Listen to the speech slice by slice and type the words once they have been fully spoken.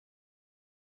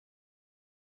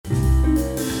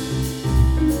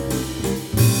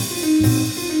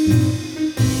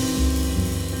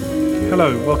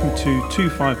Hello, welcome to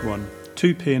 251,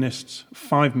 two pianists,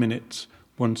 5 minutes,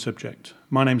 one subject.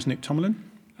 My name's Nick Tomlin.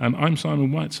 And I'm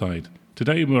Simon Whiteside.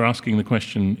 Today we're asking the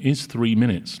question, is 3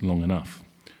 minutes long enough?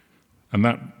 And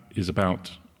that is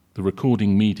about the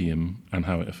recording medium and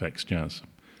how it affects jazz.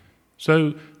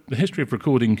 So the history of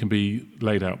recording can be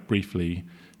laid out briefly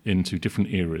into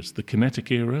different eras. The kinetic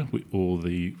era, or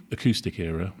the acoustic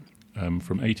era,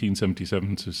 from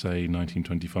 1877 to, say,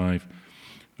 1925.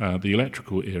 The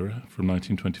electrical era, from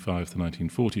 1925 to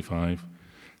 1945.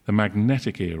 The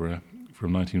magnetic era,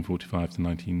 from 1945 to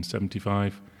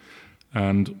 1975.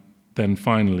 And then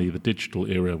finally the digital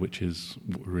era, which is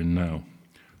what we're in now.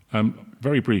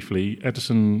 Very briefly,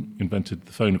 Edison invented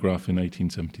the phonograph in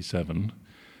 1877.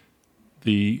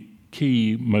 The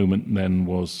key moment then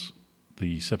was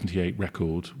the 78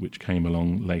 record, which came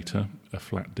along later, a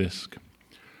flat disc.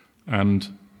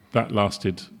 And that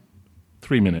lasted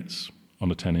 3 minutes on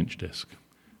a 10-inch disc,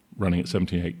 running at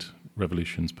 78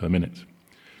 revolutions per minute.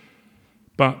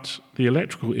 But the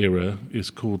electrical era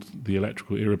is called the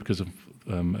electrical era because of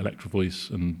electro voice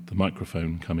and the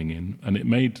microphone coming in, and it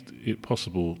made it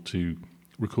possible to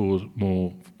record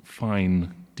more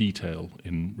fine detail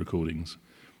in recordings.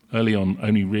 Early on,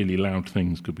 only really loud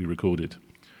things could be recorded,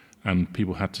 and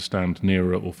people had to stand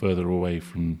nearer or further away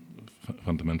from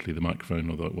fundamentally the microphone,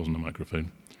 although it wasn't a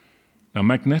microphone. Now,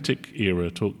 magnetic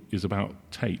era is about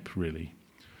tape, really.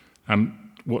 And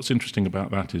what's interesting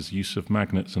about that is use of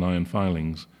magnets and iron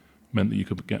filings meant that you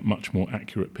could get much more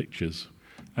accurate pictures.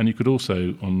 And you could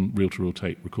also, on reel-to-reel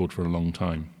tape, record for a long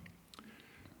time.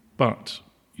 But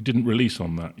you didn't release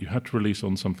on that. You had to release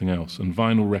on something else. And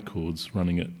vinyl records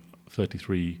running at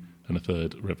 33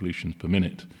 1/3 revolutions per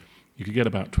minute, you could get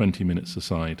about 20 minutes a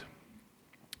side.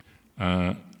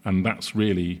 And that's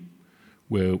really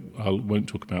where I won't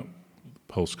talk about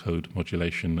pulse code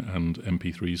modulation and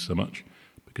MP3s so much,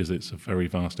 because it's a very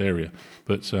vast area.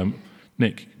 But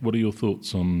Nick, what are your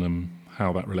thoughts on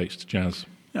how that relates to jazz?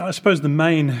 Yeah, I suppose the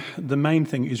main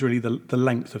thing is really the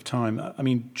length of time. I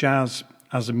mean, jazz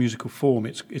as a musical form,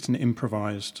 it's an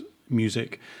improvised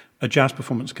music. A jazz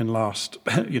performance can last,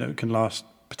 can last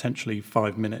potentially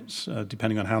 5 minutes,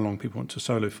 depending on how long people want to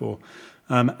solo for.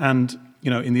 And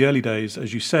in the early days,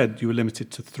 as you said, you were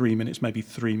limited to 3 minutes, maybe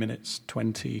 3 minutes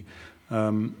 20.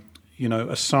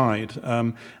 Aside.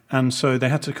 And so they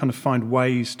had to kind of find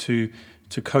ways to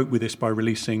cope with this by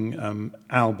releasing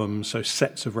albums, so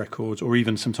sets of records, or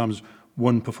even sometimes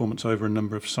one performance over a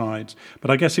number of sides. But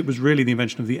I guess it was really the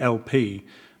invention of the LP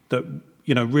that,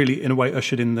 really in a way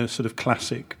ushered in the sort of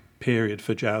classic period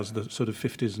for jazz, the sort of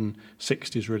 50s and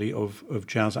 60s really of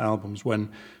jazz albums, when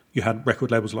you had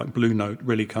record labels like Blue Note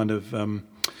really kind of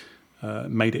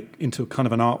made it into kind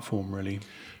of an art form, really.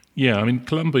 Yeah, I mean,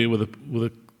 Columbia were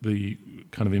the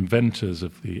kind of inventors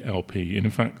of the LP. And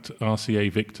in fact,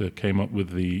 RCA Victor came up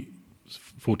with the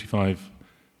 45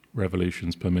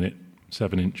 revolutions per minute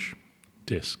 7-inch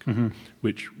disc,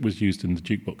 which was used in the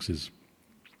jukeboxes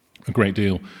a great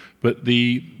deal. But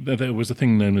there was a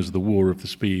thing known as the War of the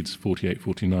Speeds,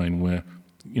 48-49, where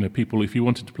people, if you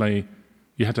wanted to play,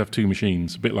 you had to have two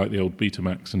machines, a bit like the old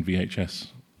Betamax and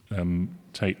VHS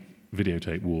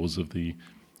videotape wars of the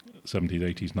 70s,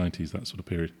 80s, 90s, that sort of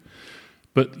period.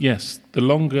 But yes,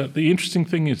 the interesting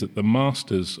thing is that the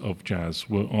masters of jazz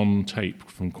were on tape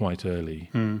from quite early,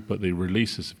 but the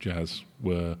releases of jazz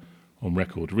were on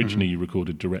record. Originally, you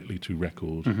recorded directly to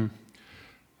record.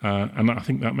 And I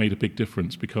think that made a big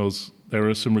difference, because there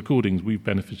are some recordings, we've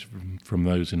benefited from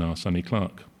those in our Sonny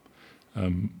Clark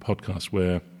podcast,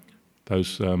 where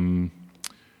those,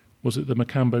 was it the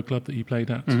Macambo Club that he played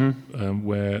at,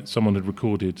 where someone had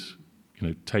recorded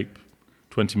tape,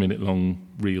 20-minute long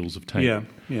reels of tape.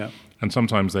 Yeah. And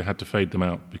sometimes they had to fade them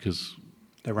out because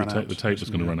the tape was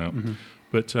going to run out.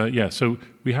 But so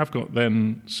we have got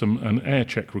then some air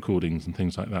check recordings and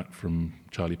things like that from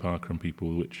Charlie Parker and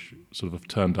people, which sort of have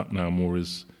turned up now more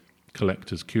as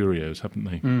collectors' curios, haven't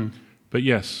they? But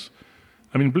yes,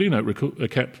 I mean, Blue Note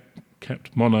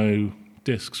kept mono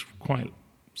discs quite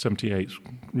 78,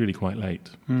 really quite late.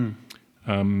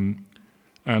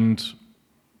 And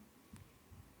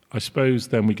I suppose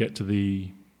then we get to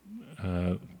the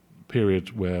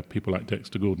period where people like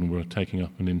Dexter Gordon were taking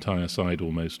up an entire side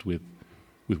almost with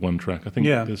one track. I think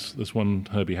there's one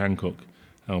Herbie Hancock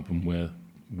album where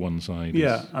one side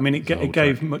is... I mean, it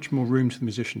gave much more room to the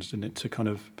musicians, didn't it, to kind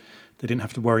of... They didn't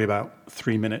have to worry about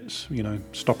 3 minutes,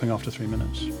 stopping after 3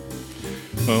 minutes.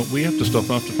 Well, we have to stop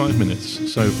after 5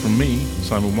 minutes. So from me,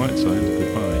 Simon Whiteside,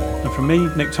 goodbye. And from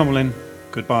me, Nick Tomlin,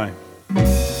 goodbye.